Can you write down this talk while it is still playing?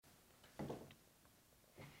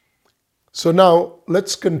So now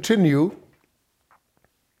let's continue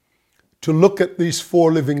to look at these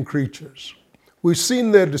four living creatures. We've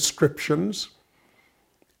seen their descriptions.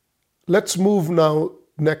 Let's move now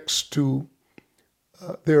next to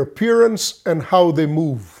their appearance and how they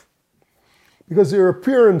move. Because their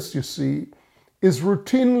appearance, you see, is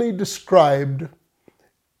routinely described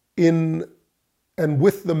in and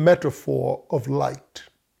with the metaphor of light.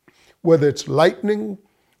 Whether it's lightning,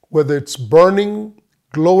 whether it's burning,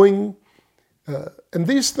 glowing, and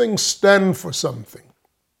these things stand for something.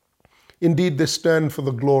 Indeed, they stand for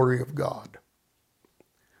the glory of God.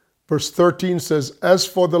 Verse 13 says, "As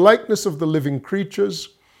for the likeness of the living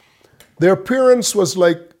creatures, their appearance was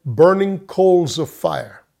like burning coals of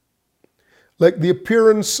fire, like the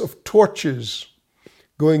appearance of torches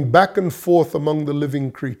going back and forth among the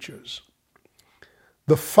living creatures.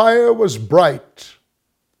 The fire was bright,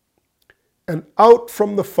 and out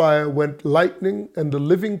from the fire went lightning, and the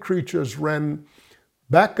living creatures ran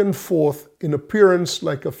back and forth in appearance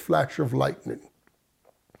like a flash of lightning."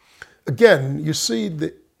 Again, you see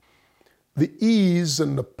the ease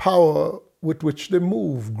and the power with which they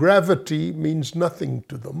move. Gravity means nothing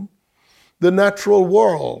to them. The natural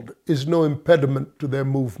world is no impediment to their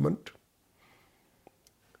movement.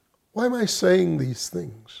 Why am I saying these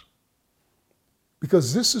things?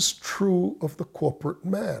 Because this is true of the corporate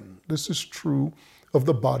man. This is true of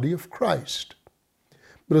the body of Christ.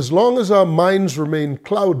 But as long as our minds remain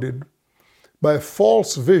clouded by a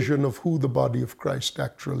false vision of who the body of Christ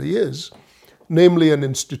actually is, namely an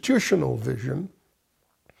institutional vision,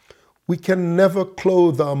 we can never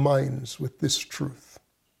clothe our minds with this truth.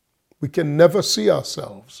 We can never see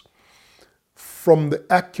ourselves from the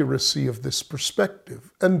accuracy of this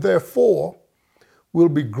perspective, and therefore we'll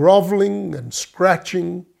be groveling and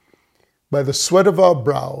scratching by the sweat of our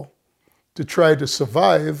brow to try to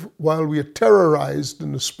survive while we are terrorized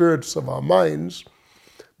in the spirits of our minds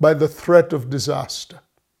by the threat of disaster.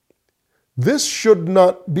 This should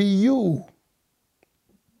not be you.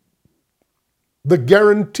 The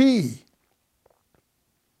guarantee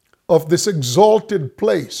of this exalted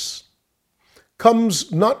place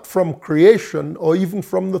comes not from creation or even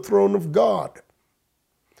from the throne of God.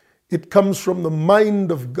 It comes from the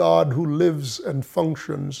mind of God who lives and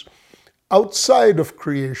functions outside of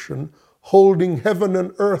creation, holding heaven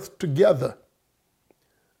and earth together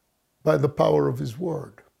by the power of his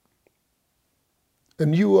word.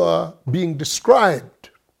 And you are being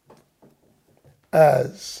described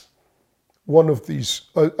as one of these,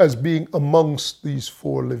 as being amongst these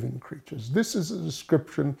four living creatures. This is a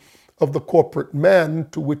description of the corporate man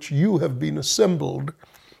to which you have been assembled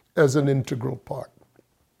as an integral part.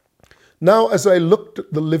 Now, as I looked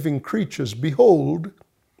at the living creatures, behold,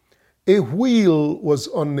 a wheel was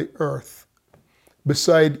on the earth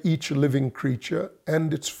beside each living creature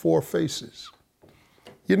and its four faces.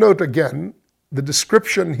 You note again, the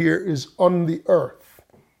description here is on the earth.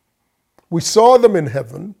 We saw them in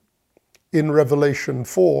heaven in Revelation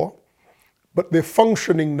 4, but they're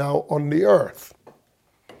functioning now on the earth.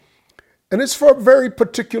 And it's for a very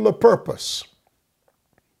particular purpose.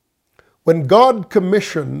 When God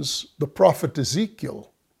commissions the prophet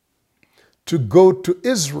Ezekiel to go to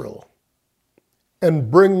Israel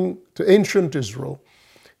and bring to ancient Israel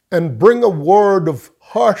and bring a word of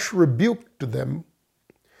harsh rebuke to them,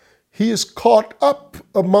 he is caught up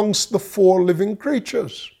amongst the four living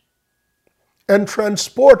creatures and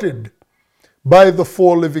transported by the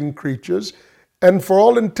four living creatures, and for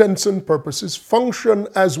all intents and purposes function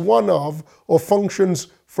as one of, or functions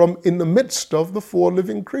from in the midst of, the four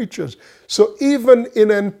living creatures. So even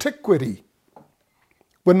in antiquity,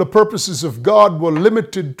 when the purposes of God were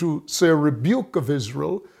limited to, say, a rebuke of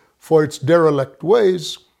Israel for its derelict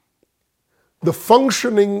ways, the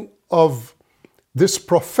functioning of this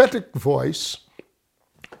prophetic voice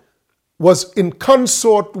was in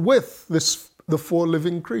consort with the four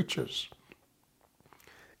living creatures.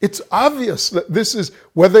 It's obvious that this is,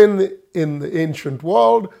 whether in the ancient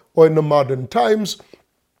world or in the modern times,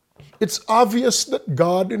 it's obvious that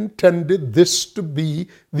God intended this to be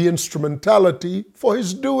the instrumentality for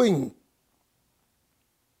his doing.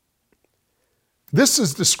 This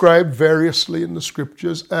is described variously in the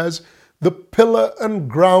scriptures as the pillar and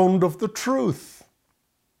ground of the truth,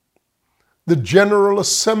 the general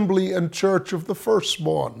assembly and church of the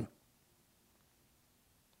firstborn.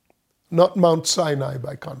 Not Mount Sinai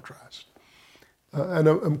by contrast. And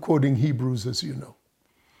I'm quoting Hebrews, as you know.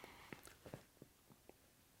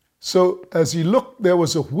 So as he looked, there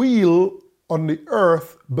was a wheel on the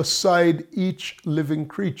earth beside each living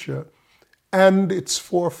creature and its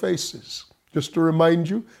four faces. Just to remind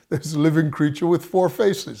you, there's a living creature with four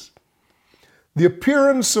faces. The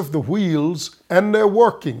appearance of the wheels and their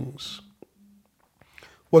workings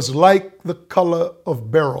was like the color of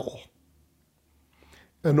beryl,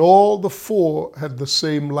 and all the four had the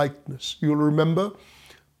same likeness. You'll remember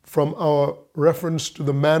from our reference to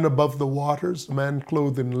the man above the waters, the man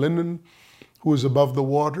clothed in linen who was above the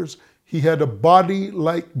waters, he had a body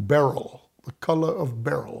like beryl, the color of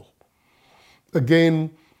beryl.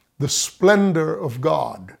 Again, the splendor of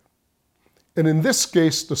God. And in this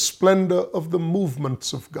case, the splendor of the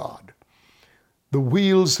movements of God. The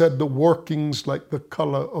wheels had the workings like the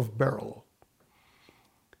color of beryl.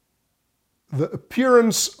 The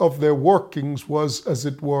appearance of their workings was, as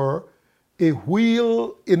it were, a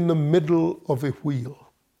wheel in the middle of a wheel.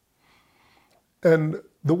 And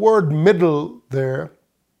the word middle there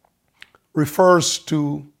refers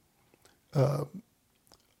to a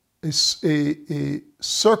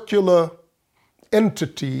circular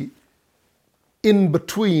entity in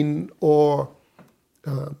between, or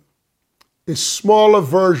a smaller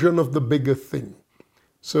version of the bigger thing.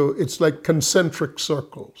 So it's like concentric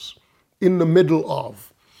circles in the middle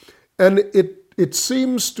of. And it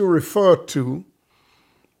seems to refer to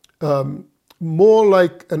more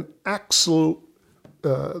like an axle,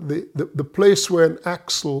 the place where an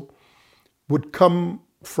axle would come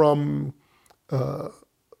from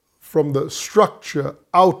the structure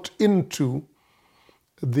out into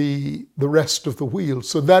the rest of the wheel.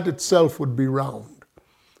 So that itself would be round.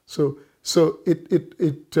 So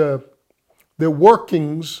their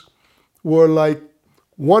workings were like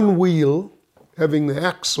one wheel having the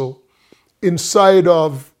axle inside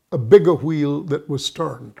of a bigger wheel that was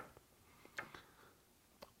turned.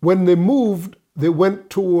 When they moved, they went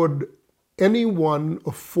toward any one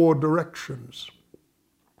of four directions.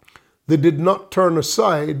 They did not turn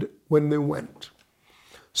aside when they went.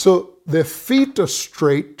 So their feet are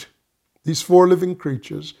straight, these four living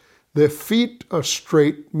creatures. Their feet are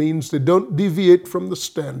straight, means they don't deviate from the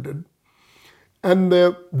standard. And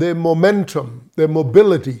their momentum, their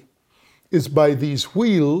mobility is by these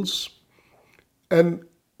wheels. And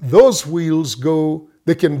those wheels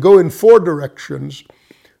they can go in four directions,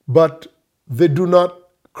 but they do not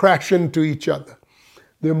crash into each other.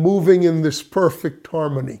 They're moving in this perfect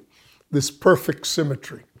harmony, this perfect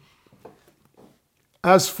symmetry.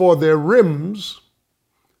 As for their rims,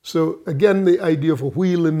 so again, the idea of a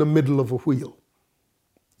wheel in the middle of a wheel.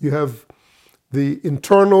 You have the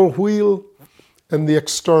internal wheel and the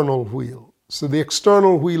external wheel. So the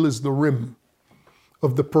external wheel is the rim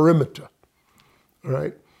of the perimeter,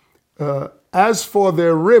 right? As for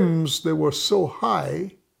their rims, they were so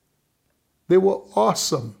high, they were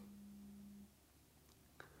awesome.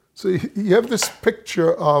 So you have this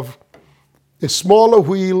picture of a smaller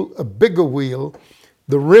wheel, a bigger wheel,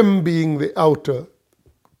 the rim being the outer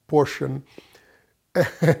portion,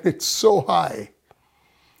 and it's so high.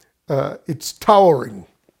 It's towering.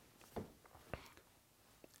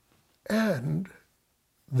 And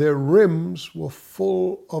their rims were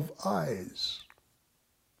full of eyes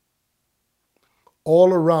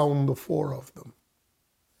all around the four of them.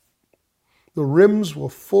 The rims were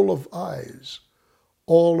full of eyes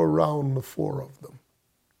all around the four of them.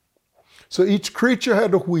 So each creature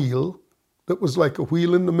had a wheel that was like a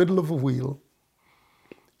wheel in the middle of a wheel.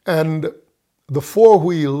 And the four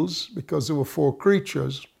wheels, because there were four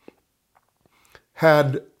creatures,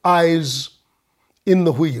 had eyes in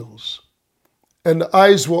the wheels. And the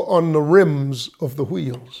eyes were on the rims of the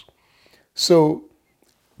wheels. So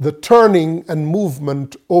the turning and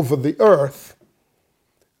movement over the earth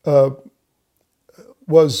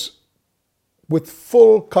was with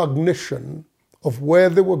full cognition of where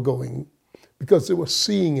they were going, because they were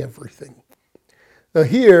seeing everything. Now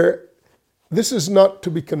here, this is not to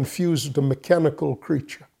be confused with a mechanical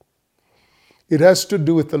creature. It has to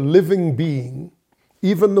do with a living being.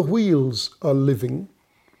 Even the wheels are living,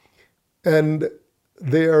 and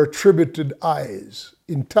they are attributed eyes,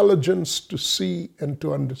 intelligence to see and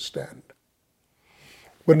to understand.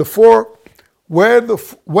 When the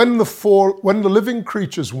living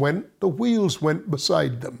creatures went, the wheels went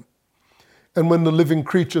beside them. And when the living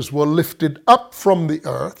creatures were lifted up from the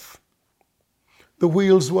earth, the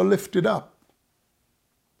wheels were lifted up.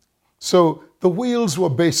 So the wheels were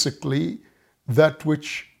basically that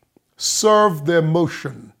which served their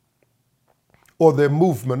motion or their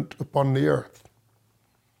movement upon the earth.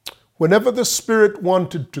 Whenever the Spirit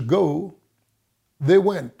wanted to go, they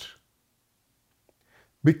went.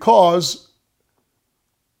 Because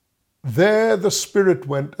there the Spirit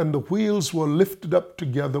went, and the wheels were lifted up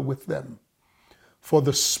together with them. For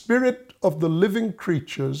the spirit of the living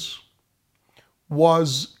creatures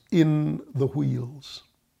was in the wheels.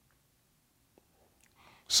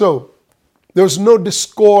 So, There was no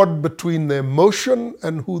discord between their motion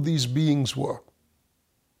and who these beings were.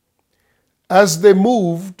 As they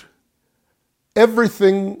moved,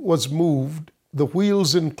 everything was moved, the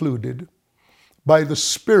wheels included, by the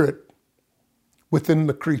Spirit within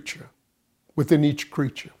the creature, within each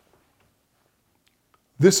creature.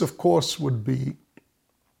 This, of course, would be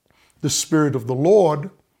the Spirit of the Lord,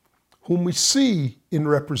 whom we see in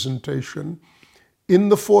representation in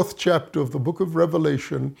the 4th chapter of the book of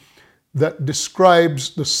Revelation, that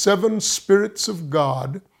describes the 7 spirits of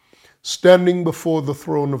God standing before the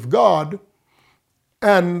throne of God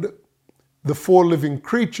and the 4 living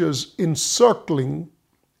creatures encircling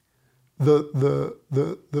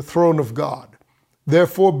the throne of God,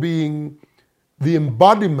 therefore being the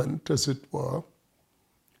embodiment, as it were,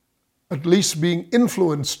 at least being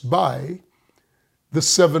influenced by the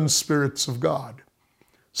 7 spirits of God.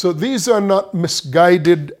 So these are not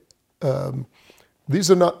misguided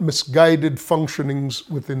functionings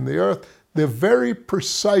within the earth. They're very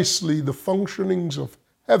precisely the functionings of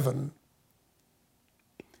heaven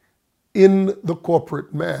in the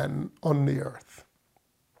corporate man on the earth.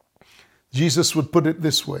 Jesus would put it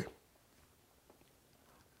this way: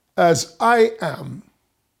 as I am,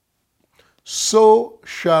 so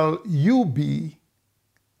shall you be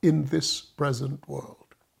in this present world.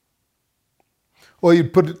 Or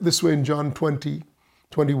you'd put it this way in John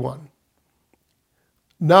 20:21.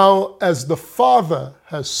 Now, as the Father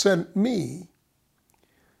has sent me,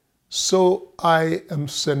 so I am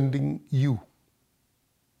sending you.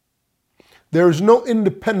 There is no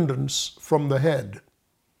independence from the head.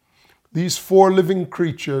 These 4 living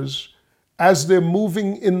creatures, as they're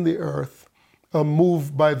moving in the earth, are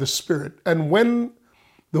moved by the Spirit. And when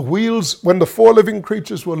the 4 living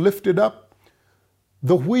creatures were lifted up,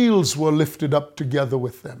 the wheels were lifted up together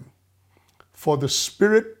with them. For the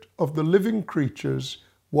spirit of the living creatures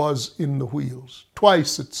was in the wheels.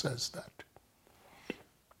 Twice it says that.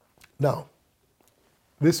 Now,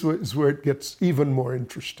 this is where it gets even more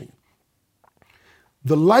interesting.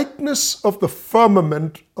 The likeness of the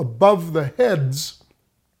firmament above the heads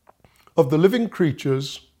of the living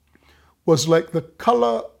creatures was like the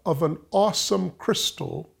color of an awesome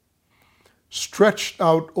crystal stretched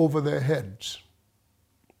out over their heads.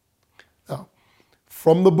 Now,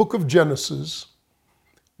 from the book of Genesis,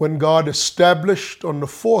 when God established on the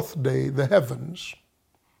 4th day the heavens,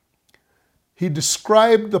 he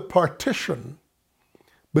described the partition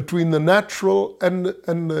between the natural and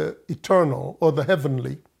the eternal, or the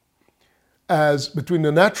heavenly, as between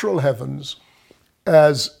the natural heavens,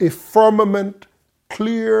 as a firmament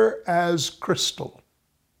clear as crystal.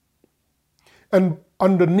 And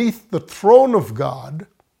underneath the throne of God,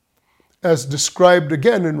 as described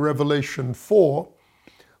again in Revelation 4,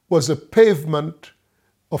 was a pavement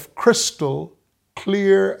of crystal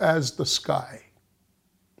clear as the sky.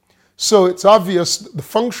 So it's obvious that the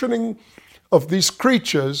functioning of these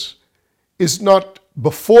creatures is not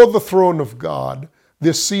before the throne of God.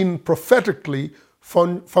 They're seen prophetically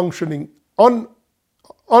functioning on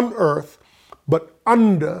earth, but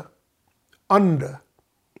under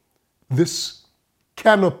this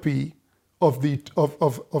canopy of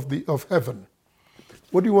heaven.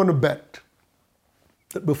 What do you want to bet?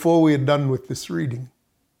 That before we are done with this reading,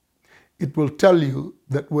 it will tell you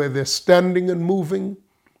that where they're standing and moving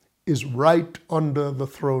is right under the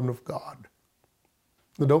throne of God.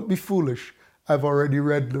 Now don't be foolish. I've already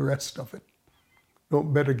read the rest of it.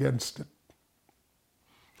 Don't bet against it.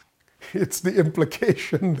 It's the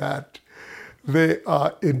implication that they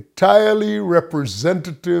are entirely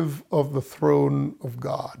representative of the throne of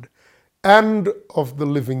God and of the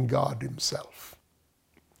living God himself.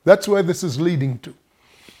 That's where this is leading to.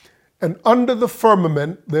 And under the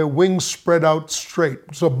firmament, their wings spread out straight.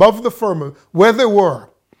 So above the firmament, where they were,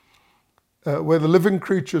 where the living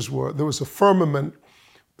creatures were, there was a firmament,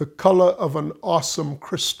 the color of an awesome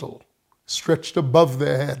crystal, stretched above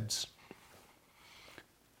their heads.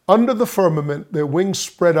 Under the firmament, their wings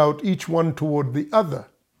spread out, each one toward the other.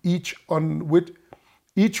 Each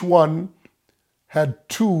one had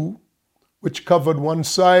 2 which covered one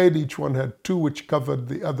side. Each one had 2 which covered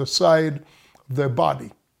the other side of their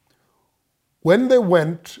body. When they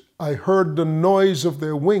went, I heard the noise of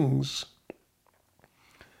their wings,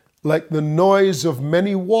 like the noise of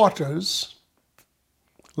many waters,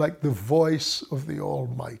 like the voice of the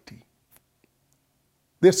Almighty.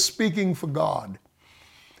 They're speaking for God.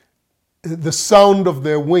 The sound of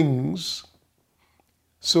their wings.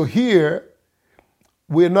 So here,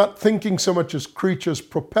 we're not thinking so much as creatures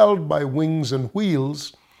propelled by wings and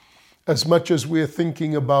wheels, as much as we're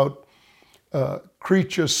thinking about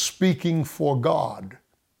creatures speaking for God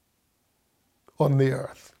on the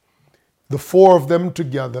earth. the four of them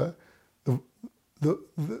together,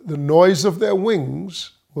 the noise of their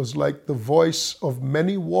wings was like the voice of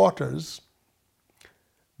many waters,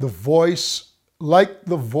 the voice like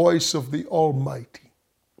the voice of the Almighty.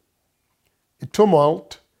 A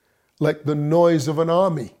tumult like the noise of an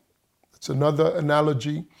army. It's another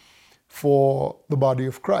analogy for the body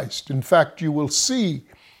of Christ. In fact, you will see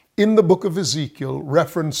in the book of Ezekiel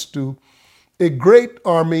reference to a great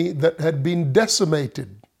army that had been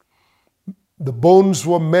decimated. The bones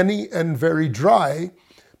were many and very dry,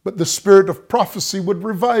 but the spirit of prophecy would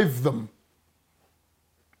revive them,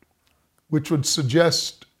 which would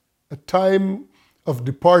suggest a time of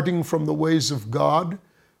departing from the ways of God,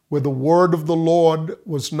 where the word of the Lord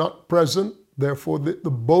was not present. Therefore,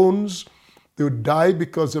 the bones, they would die,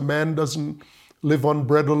 because a man doesn't live on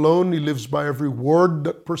bread alone. He lives by every word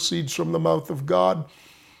that proceeds from the mouth of God.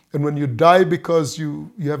 And when you die because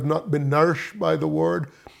you have not been nourished by the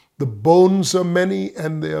word, the bones are many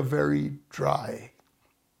and they are very dry.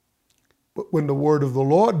 But when the word of the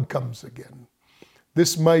Lord comes again,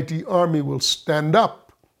 this mighty army will stand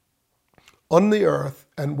up on the earth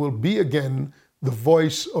and will be again the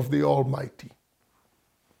voice of the Almighty.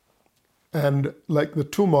 And like the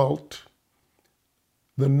tumult,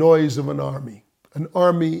 the noise of an army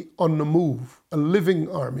on the move, a living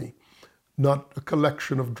army, not a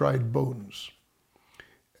collection of dried bones.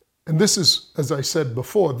 And this is, as I said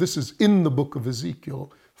before, this is in the book of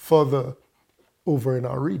Ezekiel, further over in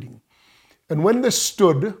our reading. And when they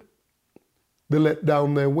stood, they let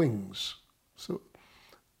down their wings. So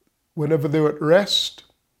whenever they were at rest,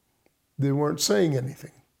 they weren't saying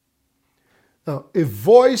anything. Now, a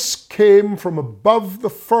voice came from above the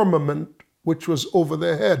firmament which was over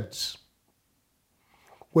their heads.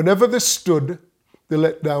 Whenever they stood, they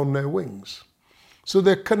let down their wings. So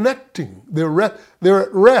they're connecting. They're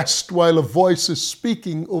at rest while a voice is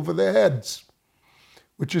speaking over their heads,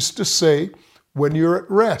 which is to say, when you're at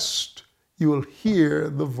rest, you will hear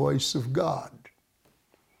the voice of God.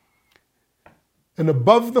 And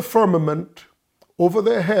above the firmament, over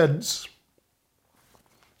their heads,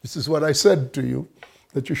 this is what I said to you,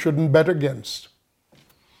 that you shouldn't bet against.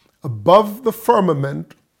 Above the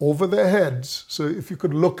firmament, over their heads, so if you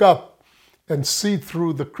could look up and see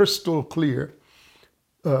through the crystal clear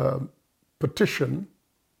petition,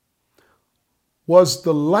 was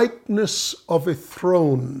the likeness of a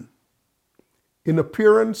throne, in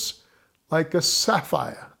appearance like a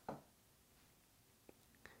sapphire.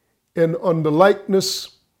 And on the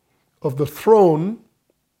likeness of the throne,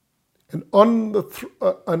 and on the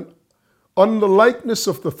likeness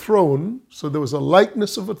of the throne, so there was a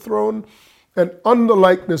likeness of a throne, and on the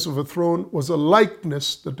likeness of a throne was a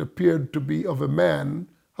likeness that appeared to be of a man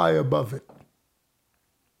high above it.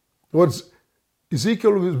 In other words,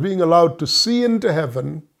 Ezekiel was being allowed to see into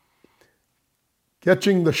heaven,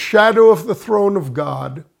 catching the shadow of the throne of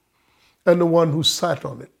God and the one who sat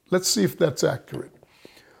on it. Let's see if that's accurate.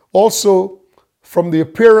 Also, from the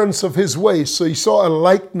appearance of his waist, so he saw a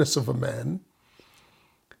likeness of a man.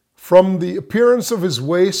 From the appearance of his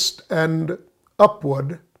waist and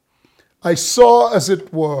upward, I saw, as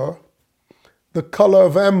it were, the color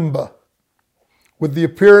of amber, with the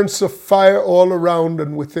appearance of fire all around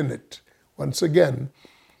and within it. Once again,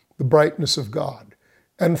 the brightness of God.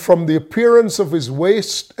 And from the appearance of his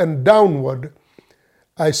waist and downward,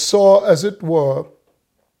 I saw, as it were,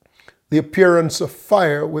 the appearance of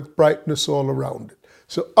fire with brightness all around it.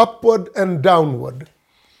 So upward and downward,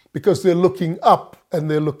 because they're looking up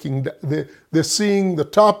and they're seeing the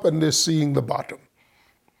top and they're seeing the bottom.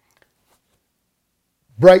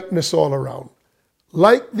 Brightness all around.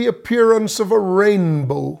 Like the appearance of a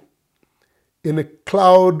rainbow in a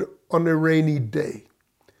cloud on a rainy day.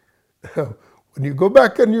 When you go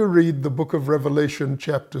back and you read the book of Revelation,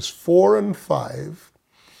 chapters 4 and 5,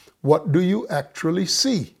 what do you actually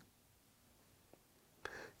see?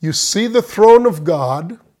 You see the throne of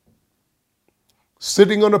God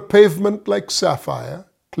sitting on a pavement like sapphire,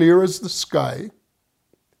 clear as the sky,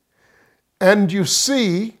 and you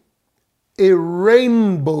see a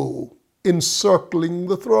rainbow encircling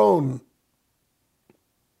the throne,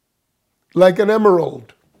 like an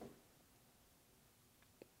emerald.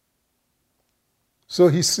 So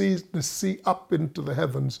he sees the sea up into the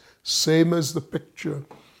heavens, same as the picture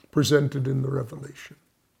presented in the Revelation.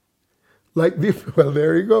 Like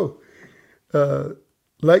there you go.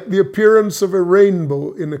 Like the appearance of a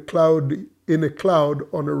rainbow in a cloud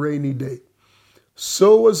on a rainy day.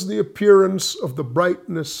 So was the appearance of the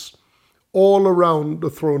brightness all around the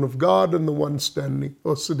throne of God and the one standing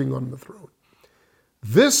or sitting on the throne.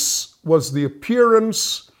 This was the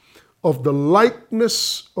appearance of the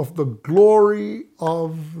likeness of the glory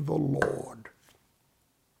of the Lord.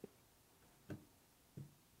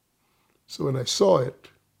 So when I saw it,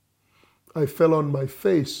 I fell on my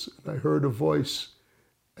face, and I heard a voice,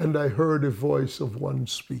 and I heard a voice of one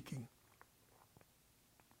speaking.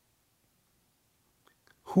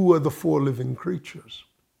 Who are the four living creatures?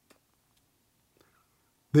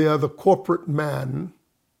 They are the corporate man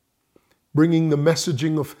bringing the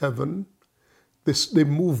messaging of heaven. They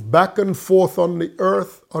move back and forth on the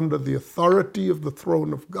earth under the authority of the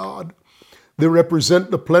throne of God. They represent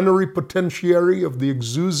the plenary potentiary of the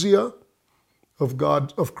exousia of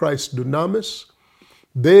God, of Christ dunamis.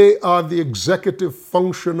 They are the executive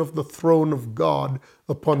function of the throne of God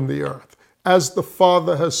upon the earth. As the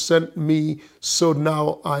Father has sent me, so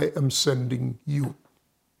now I am sending you.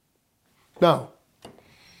 Now,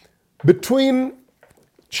 between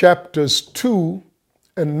chapters 2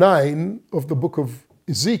 and 9 of the book of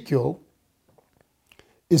Ezekiel,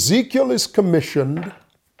 Ezekiel is commissioned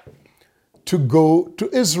to go to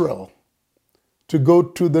Israel, to go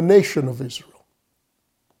to the nation of Israel,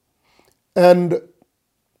 and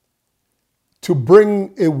to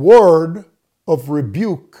bring a word of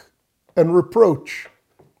rebuke and reproach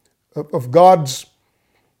of God's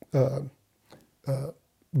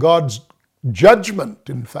judgment,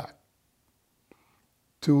 in fact,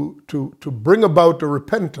 to bring about a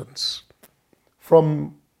repentance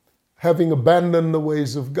from having abandoned the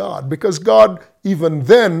ways of God. Because God, even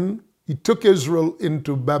then, he took Israel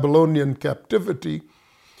into Babylonian captivity,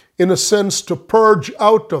 in a sense to purge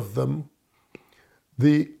out of them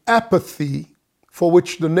the apathy for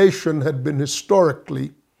which the nation had been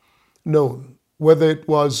historically known, whether it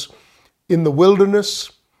was in the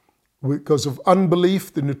wilderness because of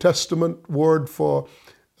unbelief. The New Testament word for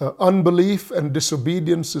unbelief and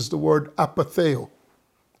disobedience is the word apatheo,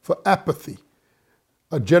 for apathy.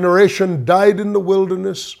 A generation died in the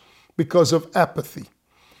wilderness because of apathy.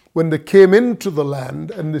 When they came into the land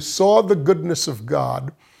and they saw the goodness of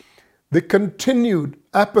God, they continued.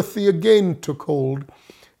 Apathy again took hold,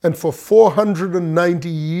 and for 490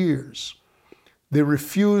 years they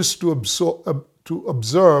refused to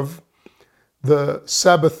observe the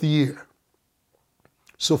Sabbath year.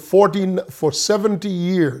 So for 70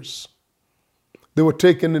 years they were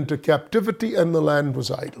taken into captivity, and the land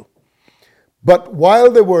was idle. But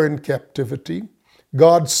while they were in captivity,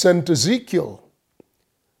 God sent Ezekiel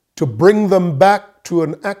to bring them back to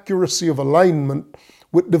an accuracy of alignment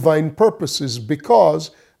with divine purposes,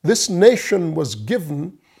 because this nation was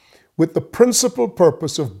given with the principal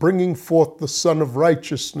purpose of bringing forth the Son of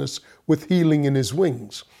Righteousness with healing in his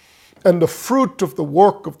wings. And the fruit of the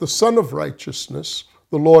work of the Son of Righteousness,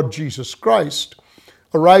 the Lord Jesus Christ,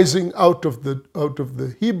 arising out of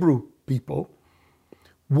the Hebrew people,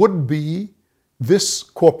 would be this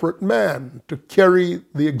corporate man to carry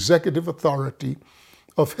the executive authority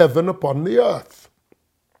of heaven upon the earth.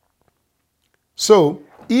 So,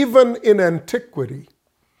 even in antiquity,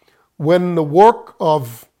 when the work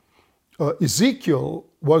of Ezekiel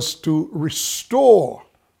was to restore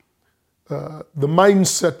the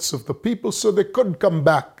mindsets of the people so they could come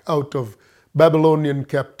back out of Babylonian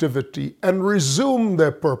captivity and resume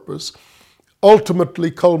their purpose, ultimately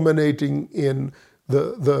culminating in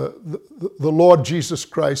the Lord Jesus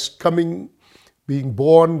Christ coming, being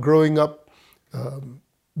born, growing up,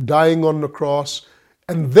 dying on the cross,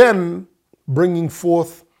 and then bringing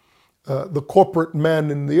forth the corporate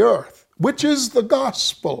man in the earth, which is the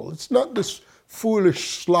gospel. It's not this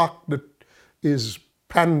foolish slock that is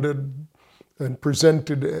pandered and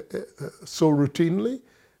presented so routinely.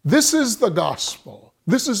 This is the gospel.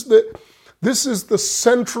 This is the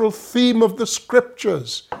central theme of the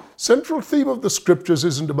scriptures. Central theme of the scriptures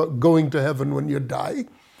isn't about going to heaven when you die.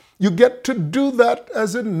 You get to do that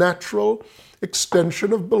as a natural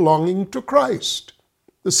extension of belonging to Christ.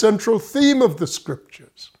 The central theme of the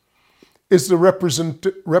scriptures is the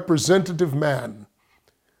representative man,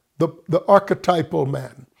 the archetypal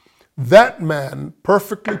man. That man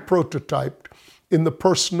perfectly prototyped in the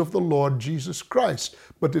person of the Lord Jesus Christ.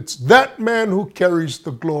 But it's that man who carries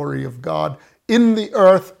the glory of God in the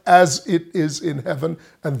earth as it is in heaven.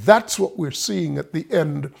 And that's what we're seeing at the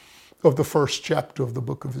end of the first chapter of the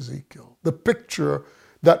book of Ezekiel. The picture,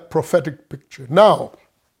 that prophetic picture. Now,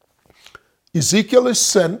 Ezekiel is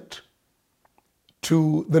sent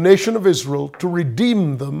to the nation of Israel to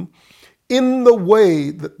redeem them in the way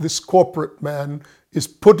that this corporate man is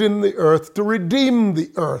put in the earth to redeem the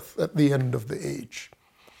earth at the end of the age,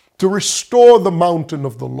 to restore the mountain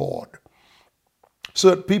of the Lord, so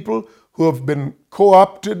that people who have been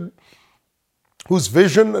co-opted, whose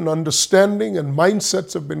vision and understanding and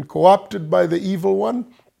mindsets have been co-opted by the evil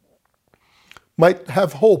one, might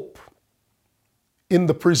have hope in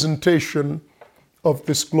the presentation of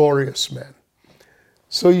this glorious man.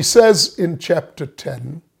 So he says in chapter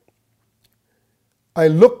 10, I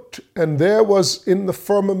looked, and there was in the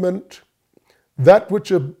firmament that which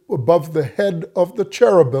above the head of the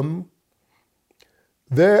cherubim,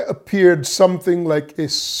 there appeared something like a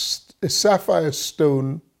sapphire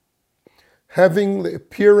stone, having the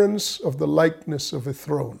appearance of the likeness of a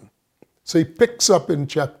throne. So he picks up in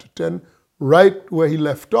chapter 10, right where he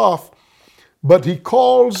left off, but he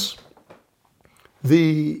calls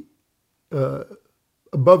the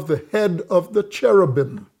above the head of the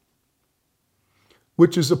cherubim,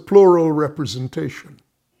 which is a plural representation,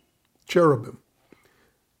 cherubim.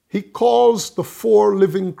 He calls the four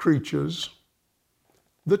living creatures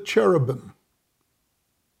the cherubim,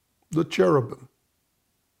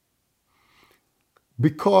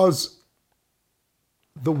 because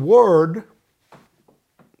the word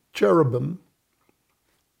cherubim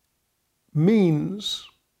means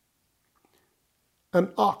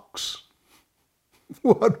an ox,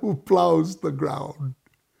 one who plows the ground,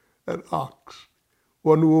 an ox,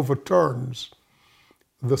 one who overturns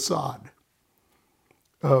the sod.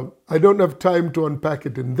 I don't have time to unpack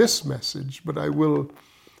it in this message, but I will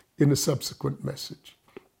in a subsequent message.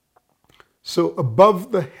 So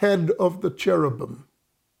above the head of the cherubim,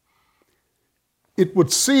 it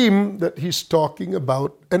would seem that he's talking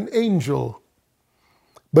about an angel,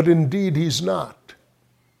 but indeed he's not.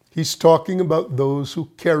 He's talking about those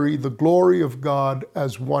who carry the glory of God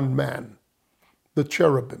as one man, the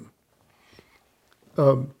cherubim.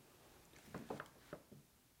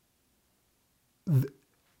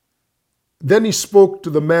 Then he spoke to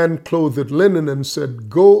the man clothed with linen and said,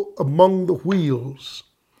 go among the wheels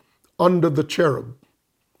under the cherub.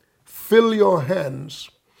 Fill your hands.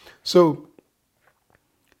 So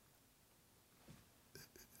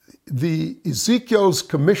the Ezekiel's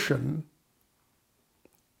commission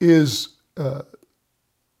is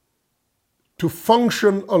to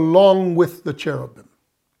function along with the cherubim.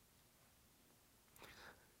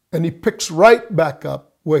 And he picks right back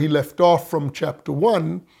up where he left off from chapter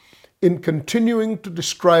 1 in continuing to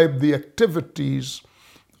describe the activities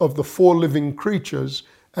of the four living creatures,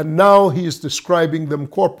 and now he is describing them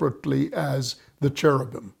corporately as the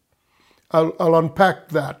cherubim. I'll unpack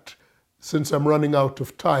that since I'm running out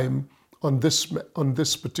of time on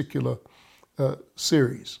this particular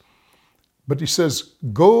series. But he says,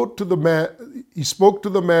 go to the man, he spoke to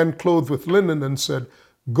the man clothed with linen and said,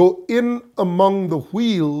 go in among the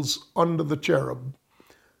wheels under the cherub.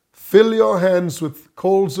 Fill your hands with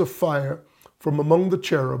coals of fire from among the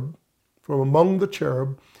cherub,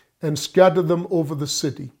 and scatter them over the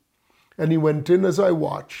city. And he went in as I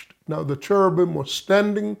watched. Now the cherubim were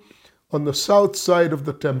standing on the south side of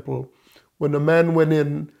the temple when the man went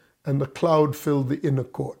in, and the cloud filled the inner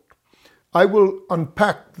court. I will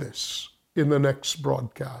unpack this in the next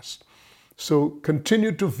broadcast. So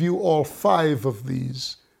continue to view all 5 of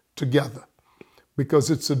these together, because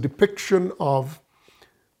it's a depiction of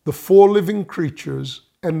the 4 living creatures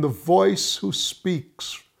and the voice who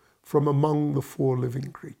speaks from among the 4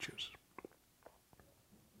 living creatures.